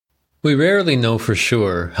We rarely know for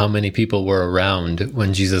sure how many people were around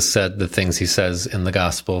when Jesus said the things he says in the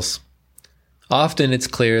Gospels. Often it's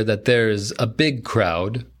clear that there's a big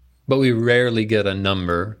crowd, but we rarely get a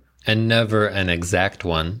number and never an exact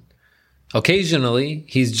one. Occasionally,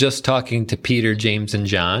 he's just talking to Peter, James, and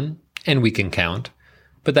John, and we can count,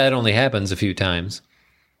 but that only happens a few times.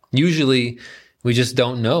 Usually, we just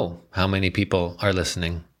don't know how many people are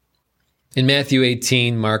listening. In Matthew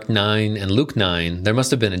 18, Mark 9, and Luke 9, there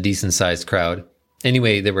must have been a decent-sized crowd.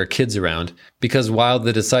 Anyway, there were kids around, because while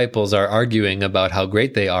the disciples are arguing about how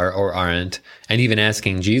great they are or aren't, and even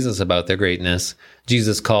asking Jesus about their greatness,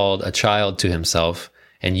 Jesus called a child to himself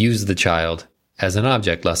and used the child as an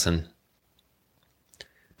object lesson.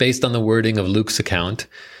 Based on the wording of Luke's account,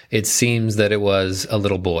 it seems that it was a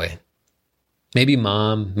little boy. Maybe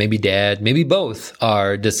mom, maybe dad, maybe both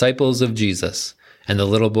are disciples of Jesus, and the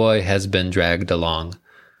little boy has been dragged along.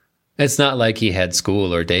 It's not like he had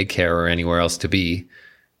school or daycare or anywhere else to be.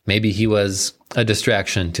 Maybe he was a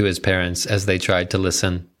distraction to his parents as they tried to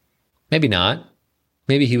listen. Maybe not.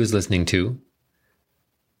 Maybe he was listening too.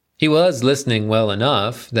 He was listening well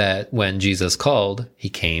enough that when Jesus called, he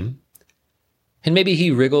came. And maybe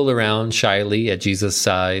he wriggled around shyly at Jesus'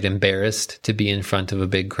 side, embarrassed to be in front of a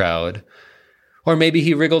big crowd. Or maybe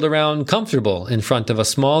he wriggled around comfortable in front of a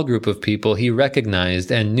small group of people he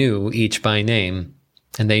recognized and knew each by name,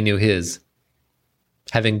 and they knew his.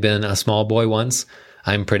 Having been a small boy once,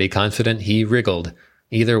 I'm pretty confident he wriggled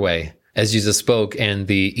either way as Jesus spoke and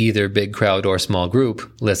the either big crowd or small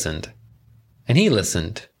group listened. And he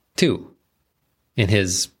listened, too, in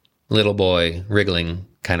his little boy wriggling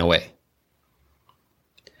kind of way.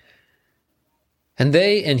 And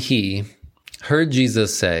they and he heard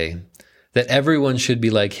Jesus say that everyone should be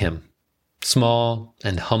like him, small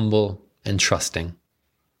and humble and trusting.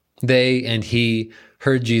 They and he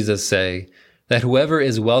heard Jesus say that whoever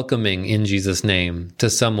is welcoming in Jesus' name to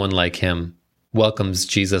someone like him welcomes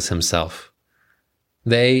Jesus himself.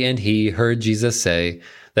 They and he heard Jesus say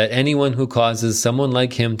that anyone who causes someone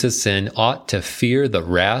like him to sin ought to fear the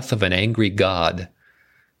wrath of an angry God.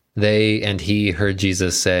 They and he heard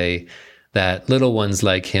Jesus say that little ones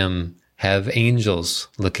like him have angels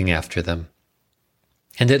looking after them.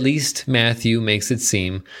 And at least Matthew makes it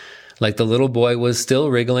seem like the little boy was still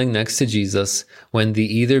wriggling next to Jesus when the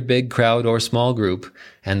either big crowd or small group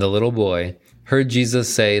and the little boy heard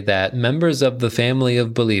Jesus say that members of the family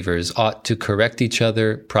of believers ought to correct each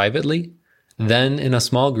other privately, then in a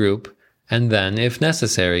small group, and then, if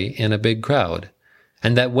necessary, in a big crowd.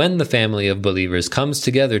 And that when the family of believers comes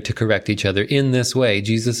together to correct each other in this way,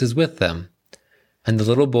 Jesus is with them. And the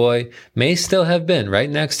little boy may still have been right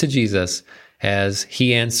next to Jesus as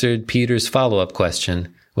he answered Peter's follow-up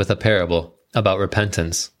question with a parable about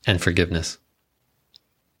repentance and forgiveness.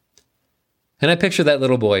 And I picture that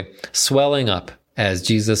little boy swelling up as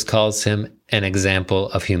Jesus calls him an example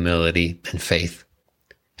of humility and faith.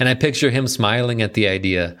 And I picture him smiling at the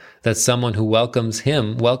idea that someone who welcomes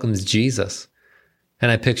him welcomes Jesus. And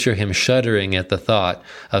I picture him shuddering at the thought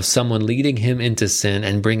of someone leading him into sin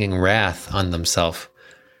and bringing wrath on themselves.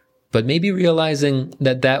 But maybe realizing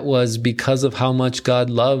that that was because of how much God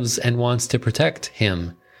loves and wants to protect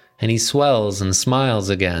him. And he swells and smiles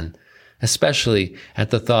again, especially at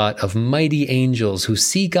the thought of mighty angels who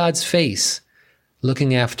see God's face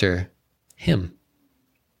looking after him.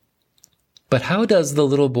 But how does the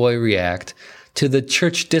little boy react to the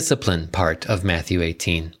church discipline part of Matthew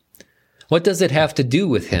 18? What does it have to do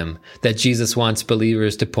with him that Jesus wants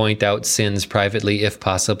believers to point out sins privately if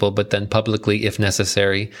possible, but then publicly if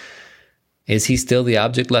necessary? Is he still the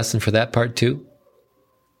object lesson for that part too?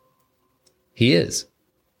 He is,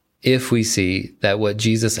 if we see that what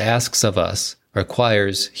Jesus asks of us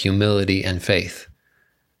requires humility and faith.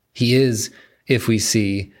 He is, if we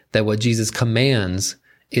see that what Jesus commands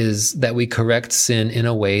is that we correct sin in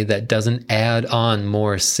a way that doesn't add on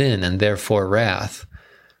more sin and therefore wrath.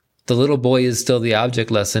 The little boy is still the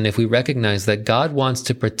object lesson if we recognize that God wants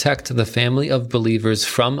to protect the family of believers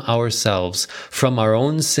from ourselves, from our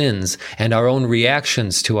own sins and our own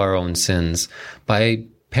reactions to our own sins by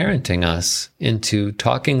parenting us into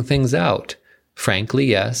talking things out. Frankly,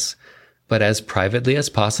 yes, but as privately as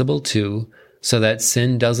possible too, so that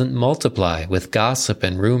sin doesn't multiply with gossip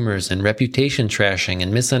and rumors and reputation trashing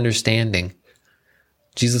and misunderstanding.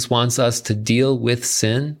 Jesus wants us to deal with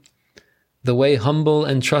sin the way humble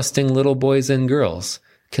and trusting little boys and girls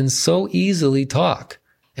can so easily talk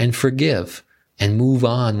and forgive and move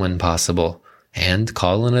on when possible and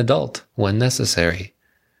call an adult when necessary.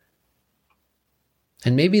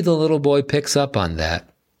 And maybe the little boy picks up on that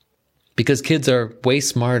because kids are way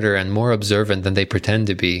smarter and more observant than they pretend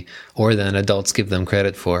to be, or than adults give them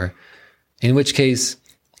credit for. In which case,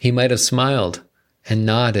 he might have smiled and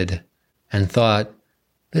nodded and thought,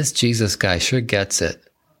 this Jesus guy sure gets it.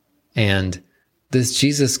 And this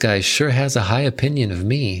Jesus guy sure has a high opinion of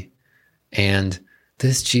me. And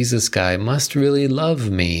this Jesus guy must really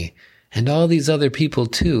love me and all these other people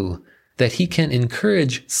too, that he can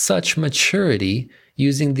encourage such maturity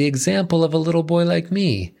using the example of a little boy like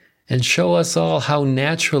me and show us all how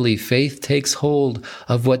naturally faith takes hold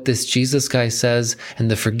of what this Jesus guy says and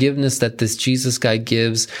the forgiveness that this Jesus guy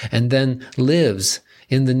gives, and then lives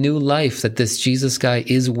in the new life that this Jesus guy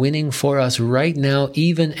is winning for us right now,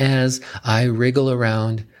 even as I wriggle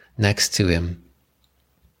around next to him.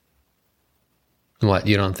 What,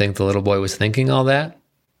 you don't think the little boy was thinking all that?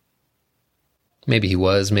 Maybe he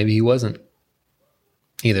was, maybe he wasn't.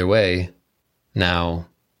 Either way, now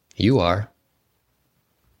you are.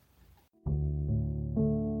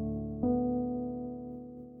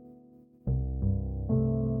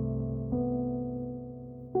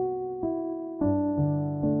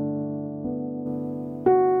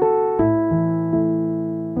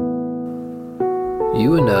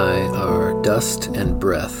 You and I are dust and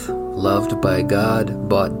breath, loved by God,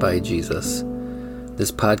 bought by Jesus.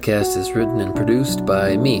 This podcast is written and produced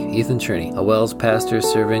by me, Ethan Cherney, a WELS pastor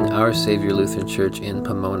serving Our Savior Lutheran Church in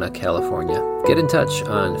Pomona, California. Get in touch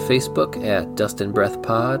on Facebook at Dust and Breath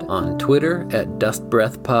Pod, on Twitter at Dust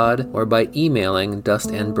Breath Pod, or by emailing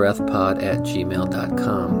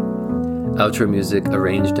dustandbreathpod@gmail.com. Outro music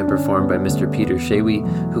arranged and performed by Mr. Peter Shawi,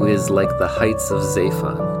 who is like the heights of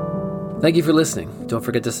Zaphon. Thank you for listening. Don't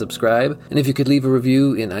forget to subscribe. And if you could leave a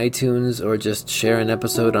review in iTunes or just share an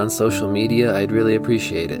episode on social media, I'd really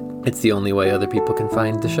appreciate it. It's the only way other people can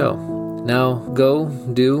find the show. Now, go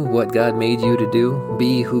do what God made you to do.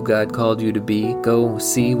 Be who God called you to be. Go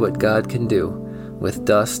see what God can do with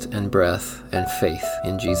dust and breath and faith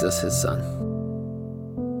in Jesus, his Son.